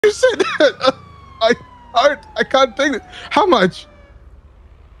You said that. I can't take it. How much?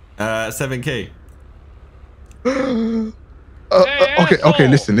 7K. Okay.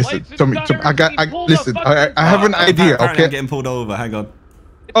 Listen. Tommy, listen. I have an idea. Apparently Okay. I'm getting pulled over. Hang on.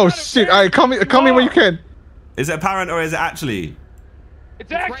 Oh shit! All right, call me when you can. Is it apparent or is it actually?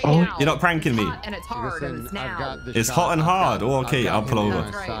 It's actually. Oh, you're not pranking me. And it's hard and it's now. It's hot and hard. Oh, okay, I'll pull over.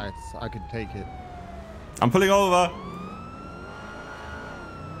 I can take it. I'm pulling over.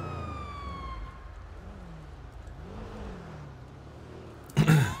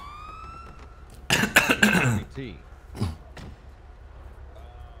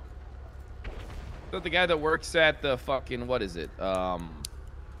 So the guy that works at the fucking, what is it? The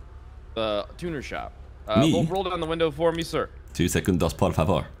tuner shop. Me? Roll down the window for me, sir. 2 segundos, por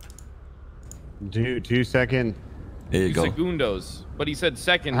favor. 2 seconds. There you go. Segundos. But he said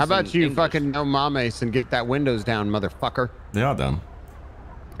seconds. How about you English. fucking no mames and get that windows down, motherfucker? They are down.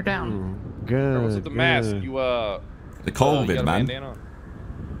 You're down. Good. What's with the mask? You The COVID, man.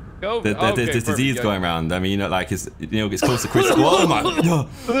 COVID. There's disease going around. I mean, like it's it's close to critical. Oh my!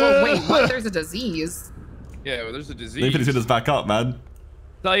 Oh, wait, what? There's a disease. Yeah, well, there's a disease. Let me put this back up, man.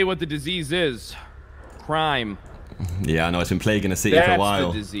 Tell you what the disease is. Crime. Yeah, I know it's been plaguing the city for a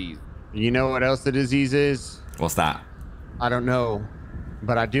while. That's the disease. You know what else the disease is? What's that? I don't know,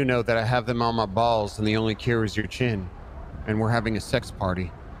 but I do know that I have them on my balls, and the only cure is your chin. And we're having a sex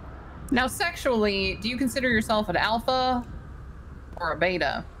party. Now, sexually, do you consider yourself an alpha or a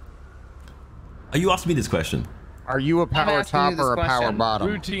beta? Are you asking me this question? Are you a power top or a power bottom?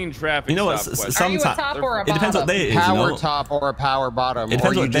 Routine traffic. You know what? Are you a top or a bottom? It depends what day it is. Power top or a power bottom? It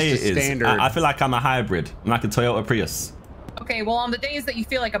depends or what day it just a is. standard? I feel like I'm a hybrid. I'm like a Toyota Prius. Okay, well, on the days that you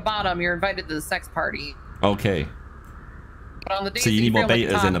feel like a bottom, you're invited to the sex party. Okay. But on the days So you that need more feel like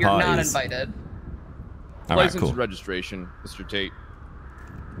a betas top, in the you're not parties. invited. All right, License cool. and registration, Mr. Tate.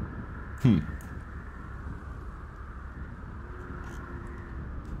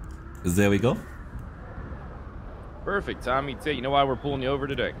 There we go. Perfect, Tommy Tate. You know why we're pulling you over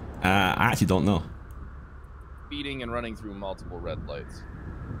today? I actually don't know. Speeding and running through multiple red lights.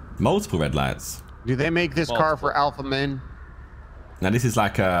 Multiple red lights. Do they make this car for alpha men? Now this is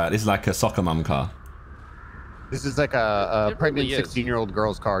like a soccer mum car. This is like a pregnant really is. 16-year-old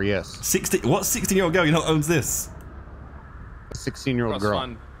girl's car. Yes. 60. What 16-year-old girl owns this? A 16-year-old That's girl.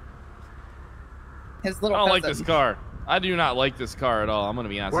 fun. His I little don't like cousin. this car. I do not like this car at all. I'm gonna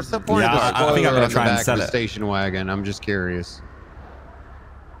be honest. What's the This is- point of the Yeah, I think I'm spoiler gonna on the try and back of sell the it. station wagon? I'm just curious.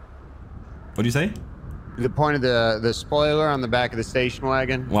 What do you say? The point of the spoiler on the back of the station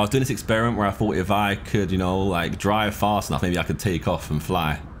wagon? Well, I was doing this experiment where I thought if I could, like drive fast enough, maybe I could take off and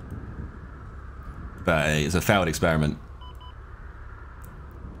fly. But it's a failed experiment.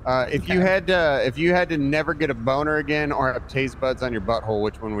 If you had to never get a boner again or have taste buds on your butthole,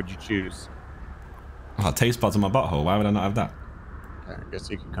 which one would you choose? Oh, taste buds on my butthole. Why would I not have that? Okay, I guess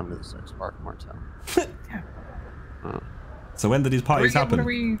you can come to the sex park, Martel. So when do these parties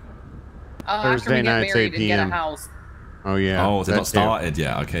happen? After Thursday we get nights, married 8 and get a p.m. house. Oh yeah. Oh, so that not started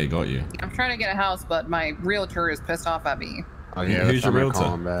yet. Okay, got you. I'm trying to get a house, but my realtor is pissed off at me. Oh yeah. Who's your realtor?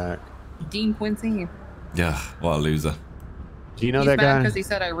 Call him back. Dean Quincy. Yeah, what a loser. Do you know He's that mad guy? because he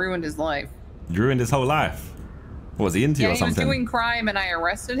said I ruined his life. You ruined his whole life. What was he into Yeah, or he was something? doing crime and I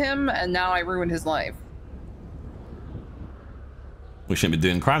arrested him, and now I ruined his life. We shouldn't be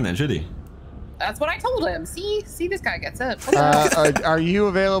doing crime then, should he? That's what I told him. See, this guy gets it. Are you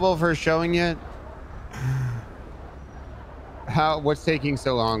available for a showing yet? What's taking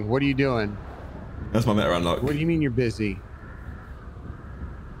so long? What are you doing? That's my meter unlock. What do you mean you're busy?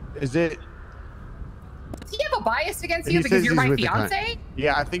 Is it? Does he have a bias against He you because says you're he's my with the fiance?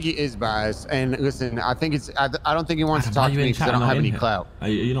 Yeah, I think he is biased. And listen, I think it's. I don't think he wants to Why talk are to you me in because I chat? don't I'm have not any in here. clout. Are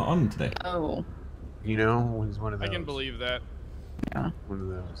you not on today? Oh. You know, he's one of those. I can believe that. Yeah. One of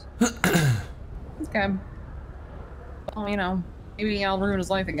those. Okay. Well, maybe I'll ruin his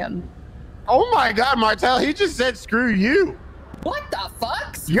life again. Oh my God, Martel! He just said screw you. What the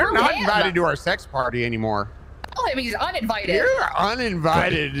fuck? You're Screw not him. invited to our sex party anymore. Tell him he's uninvited. You're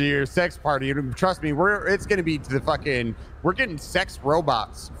uninvited to your sex party. Trust me, it's gonna be to the fucking. We're getting sex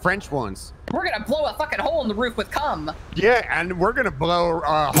robots, French ones. We're gonna blow a fucking hole in the roof with cum. Yeah, and we're gonna blow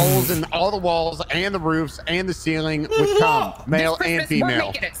holes in all the walls and the roofs and the ceiling with cum, male this Christmas, and female. We're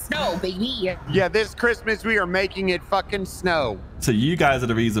making it snow, baby. Yeah, this Christmas we are making it fucking snow. So you guys are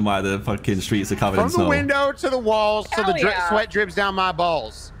the reason why the fucking streets are covered in From the snow. window to the walls, so Hell the yeah. sweat drips down my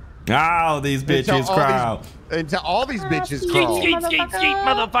balls. Ow, these bitches cry. Until all these bitches Skeet, crawl. skeet, Skeet,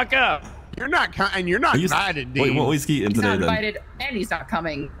 motherfucker! You're not invited, Wait, Dean. what are we skeeting He's today not then? invited, and he's not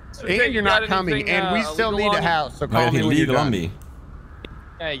coming. And you're not coming, and we still need a house. So call Anything me when you're legal on done. me?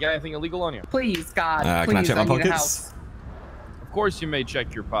 Hey, you got anything illegal on you? Please, God. Can I please, check my need a pockets? house. Of course you may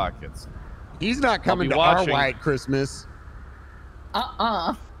check your pockets. He's not coming to watching. our white Christmas.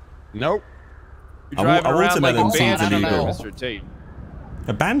 Nope. You're driving A around like a watermelon seems banshee, illegal. Mr. Tate.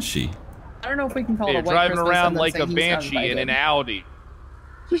 A banshee? I don't know if we can call Hey, it you're a white driving Christmas around and then like say a he's banshee in uninvited. an Audi.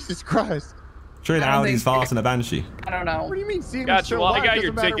 Jesus Christ. Sure, the I don't Audi's think- faster than a banshee. I don't know. What do you mean? See, Got you. Well, I got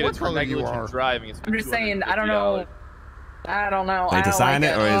your Doesn't matter ticket. what It's for color you negligent are. driving. It's I'm just saying, I don't know. I don't know. Need I to don't sign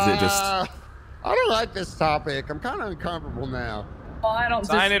like it, or is it just? I don't like this topic. I'm kind of uncomfortable now. Well, I don't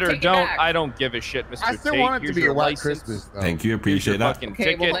Sign just it or take don't. back. I don't give a shit, Mr. I still Tate. want it to Here's be a your white license. Christmas, though. Thank you, Here's appreciate your that. fucking Okay,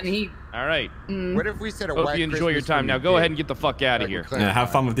 ticket. well then he. All right. What if we said a Hope white you enjoy your Christmas time. when Now you go did? ahead and get the fuck out of Like here. we Yeah,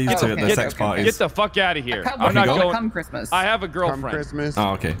 have fun with these Oh, two at okay. the sex parties. Get the fuck out of here. Come I'm not go. going. Come Christmas. I have a Come girlfriend. Christmas. Oh,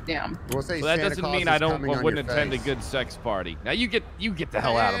 okay. Yeah. We'll say So that Santa doesn't Claus mean is I don't coming on wouldn't your attend a face. good sex party. Now you get the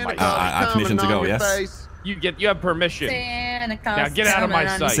hell out of my Santa Claus sight. I have coming permission to on go, your yes? face. You have permission. Santa Claus Now get out of my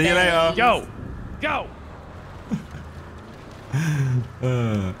coming on sight. See you later. Go. Go.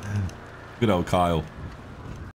 Good old Kyle.